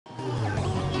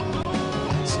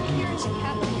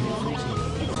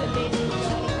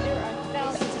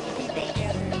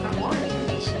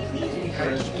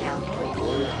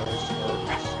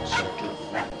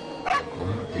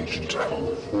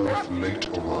fourth late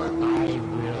arrival. I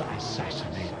will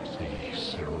assassinate thee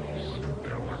so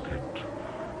delicate,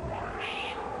 my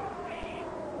son.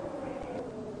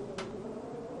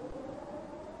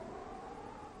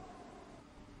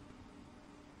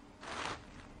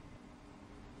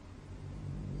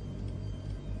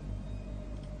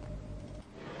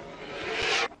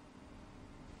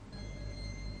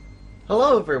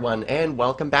 Hello everyone, and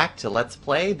welcome back to Let's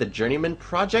Play the Journeyman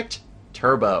Project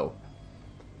Turbo.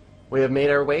 We have made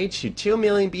our way to 2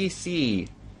 million BC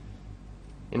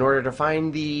in order to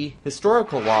find the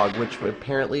historical log, which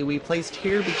apparently we placed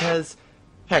here because,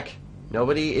 heck,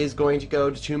 nobody is going to go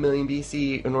to 2 million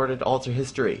BC in order to alter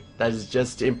history. That is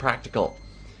just impractical.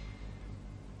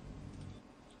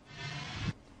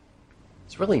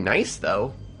 It's really nice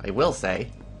though, I will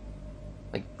say.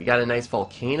 Like, we got a nice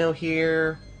volcano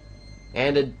here.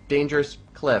 And a dangerous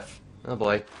cliff. Oh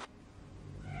boy.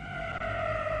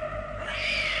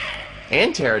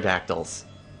 And pterodactyls.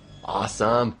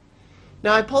 Awesome.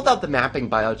 Now I pulled out the mapping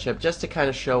biochip just to kind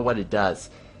of show what it does.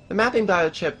 The mapping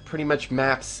biochip pretty much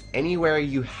maps anywhere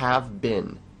you have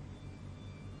been.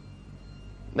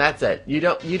 That's it. You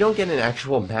don't get an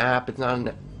actual map. It's not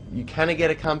an, you kind of get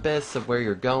a compass of where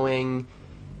you're going,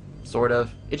 sort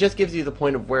of. It just gives you the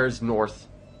point of where's north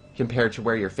compared to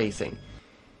where you're facing.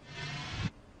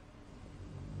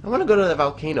 I want to go to the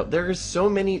volcano. There is so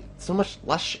much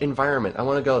lush environment. I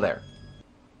want to go there.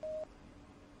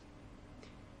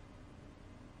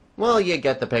 Well, you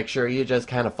get the picture. You just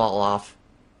kind of fall off.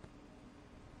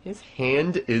 His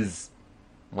hand is...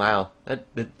 wow.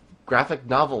 The graphic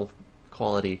novel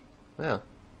quality. Wow.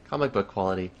 Comic book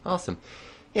quality. Awesome.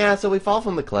 Yeah, so we fall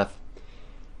from the cliff.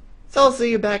 So I'll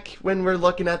see you back when we're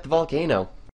looking at the volcano.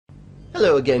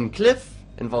 Hello again, cliff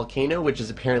and volcano, which is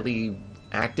apparently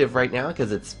active right now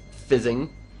because it's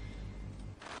fizzing.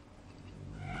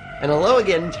 And hello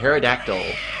again, pterodactyl.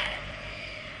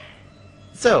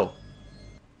 So,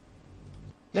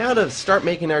 now to start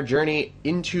making our journey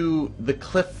into the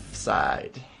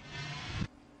cliffside.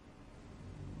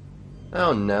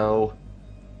 Oh no.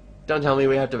 Don't tell me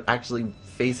we have to actually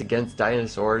face against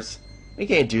dinosaurs. We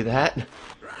can't do that.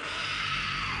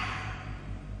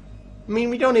 I mean,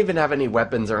 we don't even have any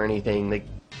weapons or anything. Like,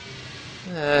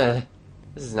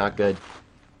 this is not good.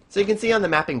 So you can see on the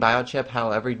mapping biochip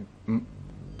how every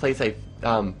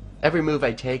every move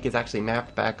I take is actually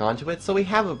mapped back onto it, so we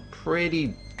have a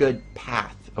pretty good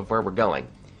path of where we're going.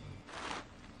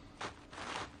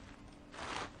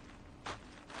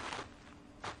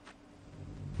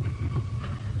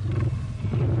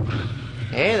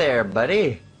 Hey there,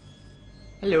 buddy.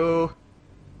 Hello.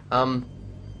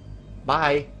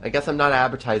 Bye. I guess I'm not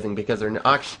advertising because they're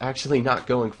actually not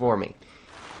going for me.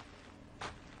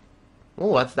 Oh,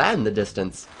 what's that in the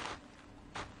distance?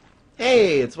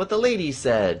 Hey, it's what the lady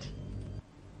said.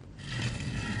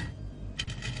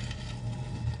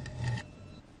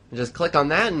 Just click on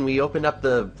that and we open up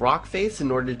the rock face in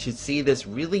order to see this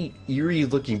really eerie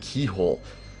looking keyhole.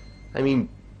 I mean,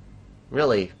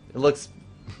 really, it looks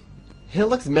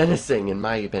menacing in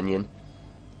my opinion.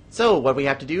 So what we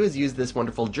have to do is use this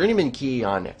wonderful Journeyman key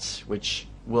on it, which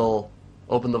will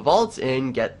open the vaults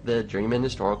and get the Journeyman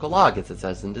historical log, as it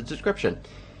says in the description.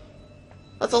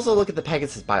 Let's also look at the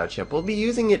Pegasus biochip. We'll be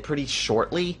using it pretty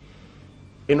shortly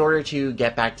in order to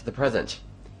get back to the present.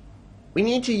 We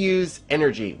need to use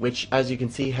energy, which, as you can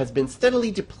see, has been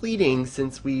steadily depleting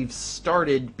since we've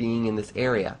started being in this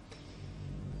area.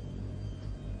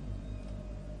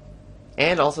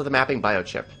 And also the mapping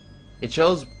biochip. It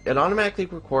automatically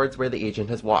records where the agent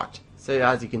has walked. So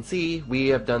as you can see, we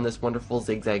have done this wonderful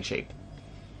zigzag shape.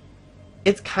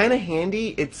 It's kind of handy.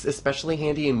 It's especially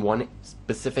handy in one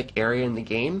specific area in the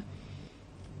game.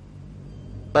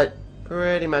 But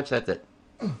pretty much that's it.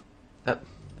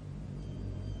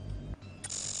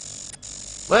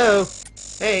 Whoa!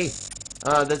 Hey!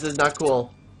 This is not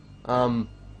cool. I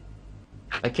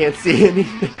can't see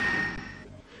anything.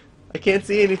 I can't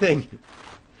see anything.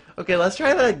 Okay, let's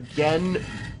try that again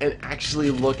and actually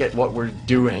look at what we're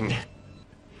doing.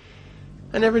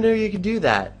 I never knew you could do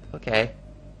that. Okay.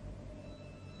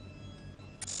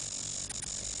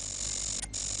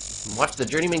 Watch the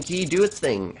Journeyman key do its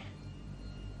thing.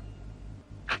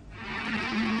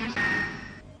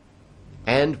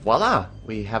 And voila!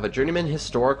 We have a Journeyman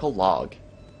historical log.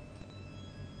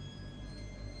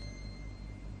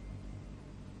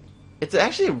 It's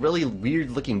actually a really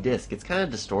weird looking disc. It's kind of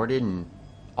distorted and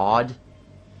odd.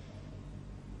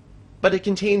 But it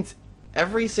contains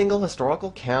every single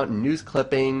historical count and news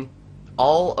clipping.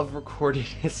 All of recorded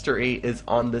history is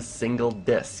on this single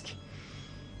disc.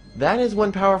 That is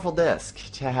one powerful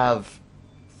disc to have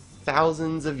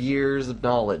thousands of years of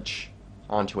knowledge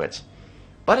onto it.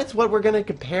 But it's what we're going to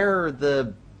compare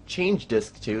the change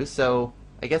disk to, so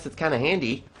I guess it's kind of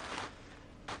handy.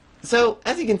 So,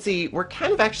 as you can see, we're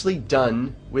kind of actually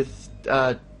done with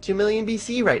 2 million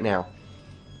BC right now.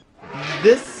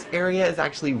 This area is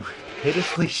actually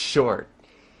pitifully short.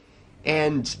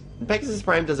 And Pegasus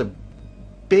Prime does a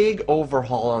big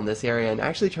overhaul on this area and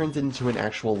actually turns it into an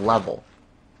actual level.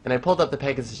 And I pulled up the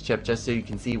Pegasus chip just so you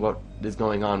can see what is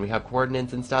going on. We have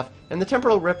coordinates and stuff, and the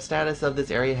temporal rip status of this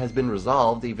area has been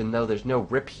resolved, even though there's no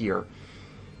rip here.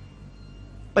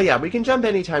 But yeah, we can jump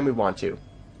anytime we want to.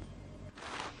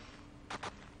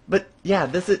 But yeah,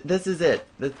 this is it.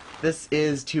 This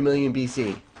is 2 million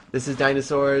BC. This is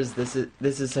dinosaurs. This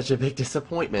is such a big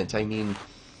disappointment. I mean,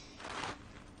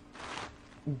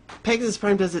 Pegasus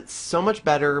Prime does it so much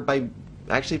better by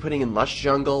actually putting in lush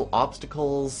jungle,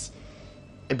 obstacles,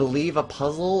 I believe a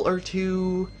puzzle or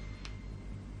two.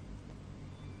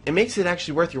 It makes it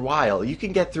actually worth your while. You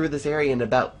can get through this area in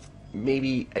about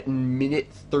maybe a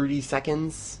minute 30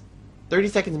 seconds. 30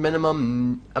 seconds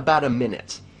minimum, about a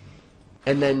minute.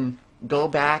 And then go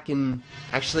back and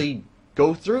actually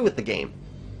go through with the game.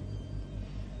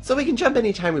 So we can jump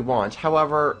anytime we want.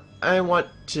 However, I want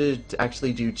to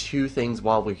actually do two things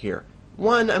while we're here.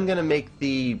 One, I'm going to make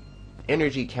the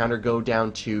energy counter go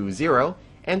down to 0.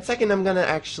 And second, I'm going to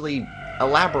actually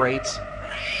elaborate...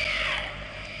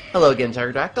 Hello again,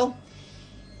 Pterodactyl.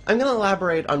 I'm going to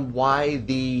elaborate on why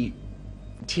the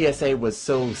TSA was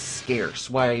so scarce,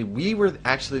 why we were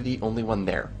actually the only one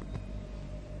there.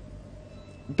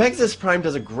 Pegasus Prime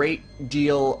does a great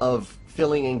deal of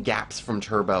filling in gaps from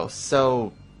Turbo,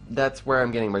 so that's where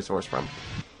I'm getting my source from.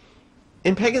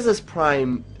 In Pegasus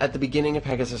Prime, at the beginning of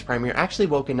Pegasus Prime, you're actually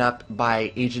woken up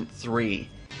by Agent 3,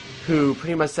 who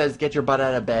pretty much says, get your butt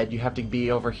out of bed, you have to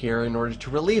be over here in order to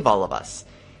relieve all of us.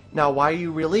 Now, why are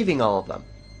you relieving all of them?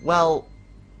 Well,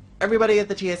 everybody at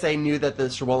the TSA knew that the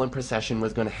swollen procession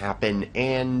was going to happen,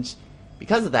 and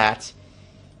because of that,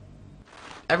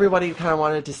 everybody kind of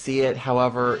wanted to see it.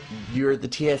 However, you're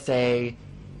the TSA,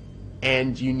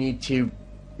 and you need to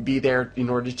be there in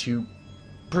order to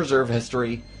preserve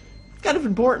history. It's kind of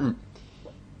important.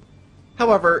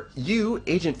 However, you,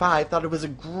 Agent 5, thought it was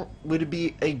would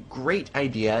be a great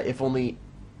idea if only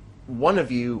one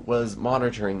of you was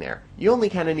monitoring there. You only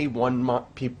kind of need one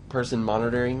person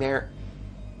monitoring there.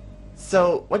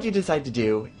 So what you decide to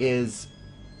do is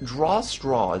draw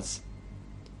straws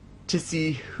to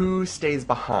see who stays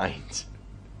behind.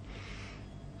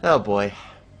 Oh boy.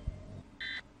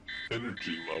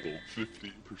 Energy level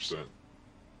 50%.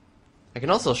 I can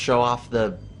also show off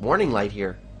the warning light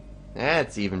here.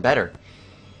 That's even better.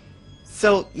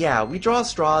 So yeah, we draw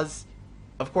straws.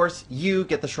 Of course, you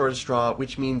get the shortest straw,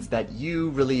 which means that you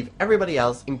relieve everybody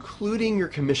else, including your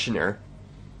commissioner,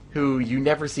 who you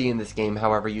never see in this game,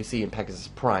 however you see in Pegasus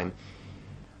Prime.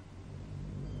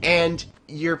 And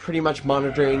you're pretty much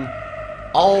monitoring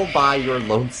all by your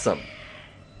lonesome.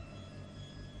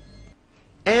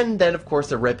 And then, of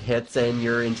course, a rip hits and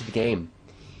you're into the game.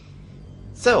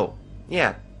 So,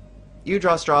 yeah. You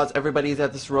draw straws, everybody's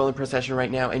at this rolling procession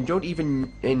right now, and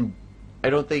I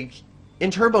don't think... In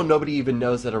Turbo, nobody even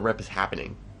knows that a rip is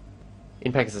happening.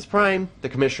 In Pegasus Prime, the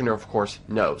Commissioner, of course,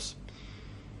 knows.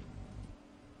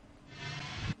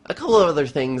 A couple of other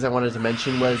things I wanted to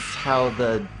mention was how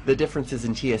the differences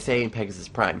in TSA and Pegasus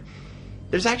Prime.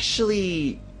 There's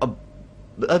actually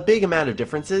a big amount of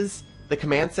differences. The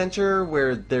command center,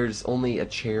 where there's only a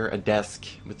chair, a desk,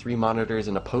 with 3 monitors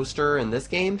and a poster in this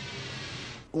game,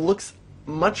 looks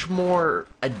much more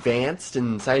advanced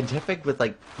and scientific with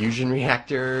like fusion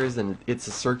reactors, and it's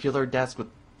a circular desk with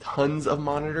tons of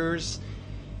monitors.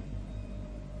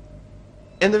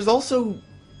 And there's also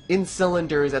in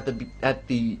cylinders at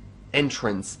the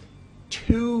entrance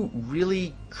 2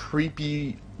 really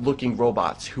creepy looking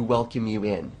robots who welcome you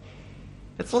in.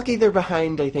 It's lucky they're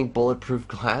behind, I think, bulletproof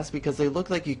glass, because they look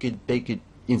like they could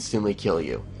instantly kill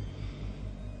you.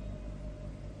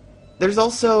 There's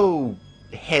also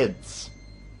heads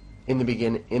in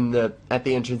the at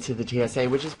the entrance to the TSA,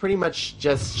 which is pretty much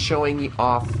just showing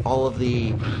off all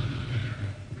the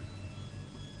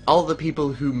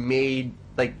people who made,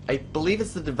 like, I believe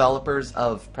it's the developers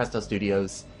of Presto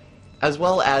Studios, as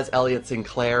well as Elliot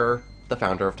Sinclair, the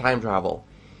founder of Time Travel.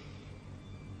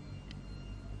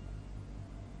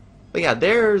 But yeah,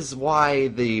 there's why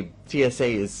the TSA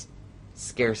is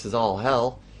scarce as all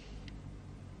hell.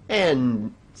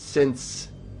 And since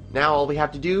now all we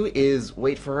have to do is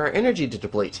wait for our energy to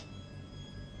deplete.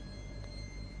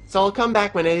 So I'll come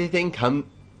back when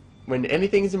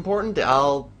anything's important.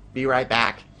 I'll be right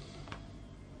back.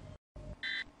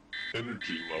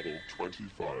 Energy level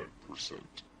 25%.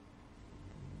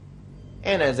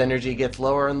 And as energy gets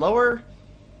lower and lower,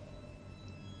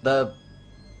 the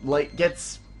light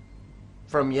gets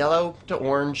from yellow to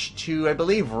orange to, I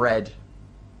believe, red.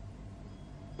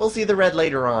 We'll see the red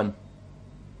later on.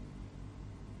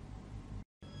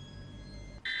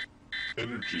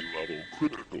 Energy level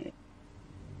critical.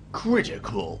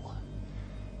 Critical.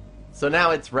 So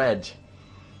now it's red.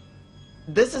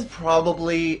 This is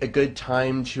probably a good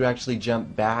time to actually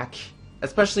jump back,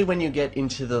 especially when you get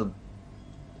into the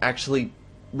actually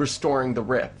restoring the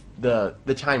rip, the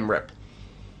time rip.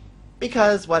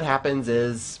 Because what happens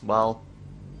is, well,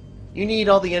 you need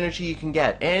all the energy you can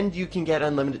get, and you can get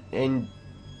unlimited, and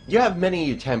you have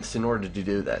many attempts in order to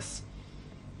do this.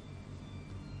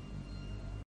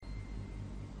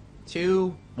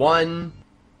 2, 1,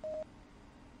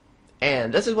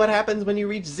 and this is what happens when you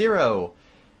reach 0.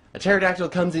 A pterodactyl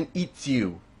comes and eats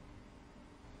you.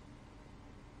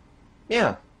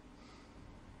 Yeah.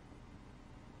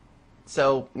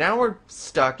 So now we're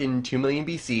stuck in 2 million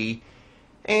BC,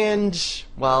 and,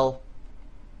 well,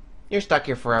 you're stuck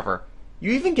here forever.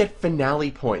 You even get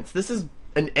finale points. This is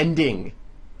an ending,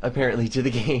 apparently, to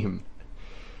the game.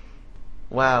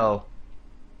 Wow.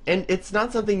 And it's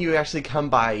not something you actually come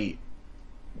by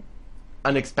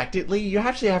unexpectedly. You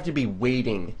actually have to be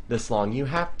waiting this long. You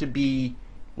have to be,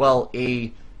 well,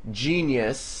 a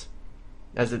genius,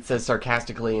 as it says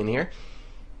sarcastically in here,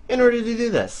 in order to do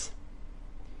this.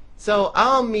 So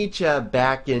I'll meet you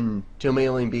back in 2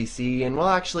 million BC, and we'll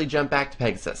actually jump back to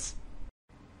Pegasus.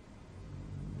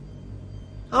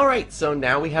 Alright, so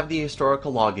now we have the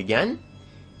historical log again,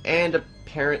 and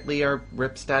apparently our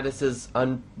RIP status is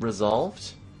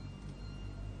unresolved.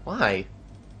 Why?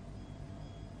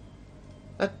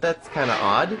 That's kinda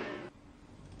odd.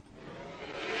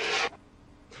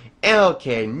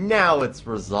 Okay, now it's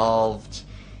resolved.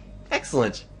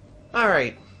 Excellent.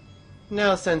 Alright.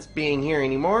 No sense being here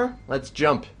anymore. Let's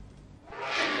jump.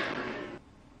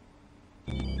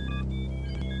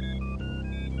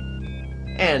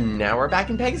 And now we're back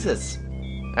in Pegasus.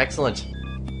 Excellent.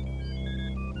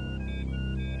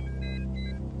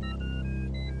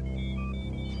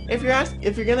 If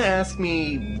you're gonna ask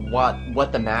me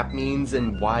what the map means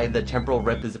and why the temporal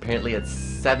rip is apparently at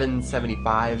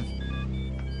 775,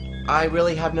 I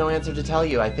really have no answer to tell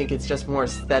you. I think it's just more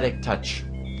aesthetic touch,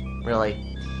 really.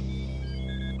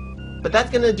 But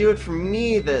that's gonna do it for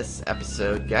me this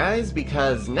episode, guys,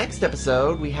 because next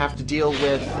episode we have to deal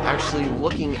with actually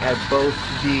looking at both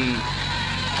the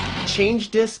change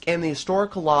disk and the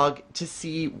historical log to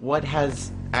see what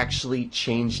has actually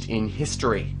changed in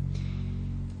history.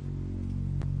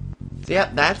 So yeah,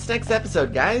 that's next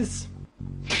episode, guys.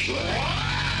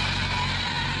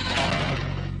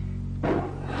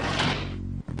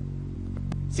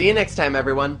 See you next time,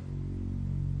 everyone.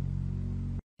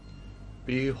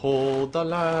 Behold the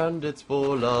land, it's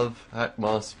full of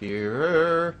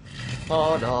atmosphere.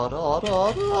 Da da da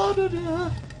da da da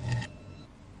da.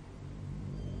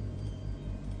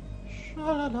 Sha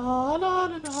la la la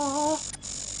la la.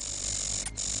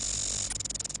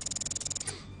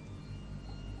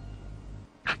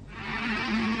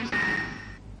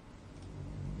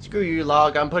 Screw you,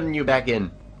 log. I'm putting you back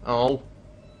in. Oh,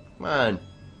 come on.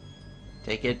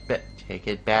 Take it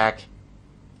back.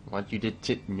 I want you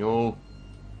to no.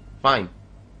 Fine.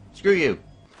 Screw you.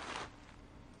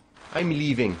 I'm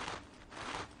leaving.